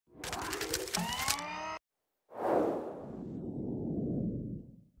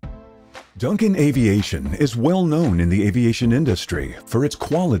Duncan Aviation is well known in the aviation industry for its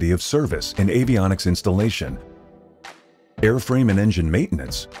quality of service and avionics installation, airframe and engine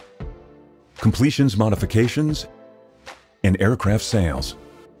maintenance, completions modifications, and aircraft sales.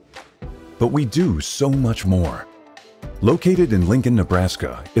 But we do so much more. Located in Lincoln,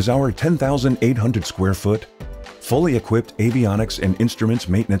 Nebraska is our 10,800 square foot, fully equipped avionics and instruments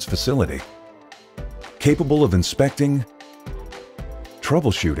maintenance facility, capable of inspecting,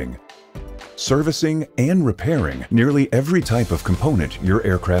 troubleshooting, servicing, and repairing nearly every type of component your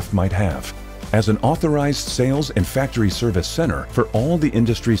aircraft might have. As an authorized sales and factory service center for all the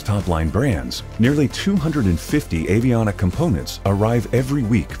industry's top-line brands, nearly 250 avionic components arrive every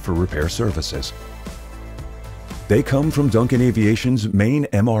week for repair services. They come from Duncan Aviation's main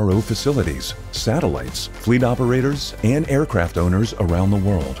MRO facilities, satellites, fleet operators, and aircraft owners around the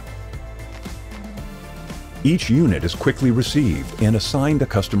world. Each unit is quickly received and assigned a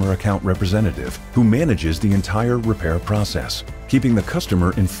customer account representative who manages the entire repair process, keeping the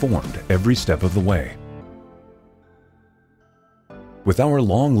customer informed every step of the way. With our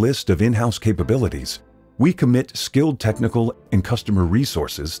long list of in-house capabilities, we commit skilled technical and customer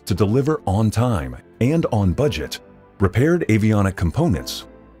resources to deliver on time and on budget repaired avionic components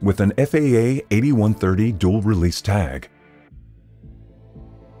with an FAA 8130 dual release tag.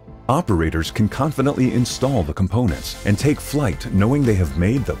 Operators can confidently install the components and take flight knowing they have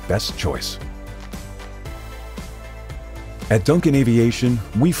made the best choice. At Duncan Aviation,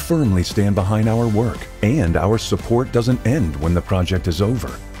 we firmly stand behind our work, and our support doesn't end when the project is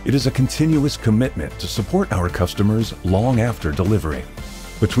over. It is a continuous commitment to support our customers long after delivery.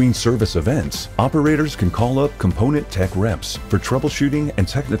 Between service events, operators can call up component tech reps for troubleshooting and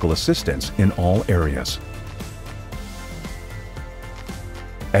technical assistance in all areas.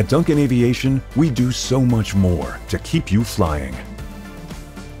 At Duncan Aviation, we do so much more to keep you flying.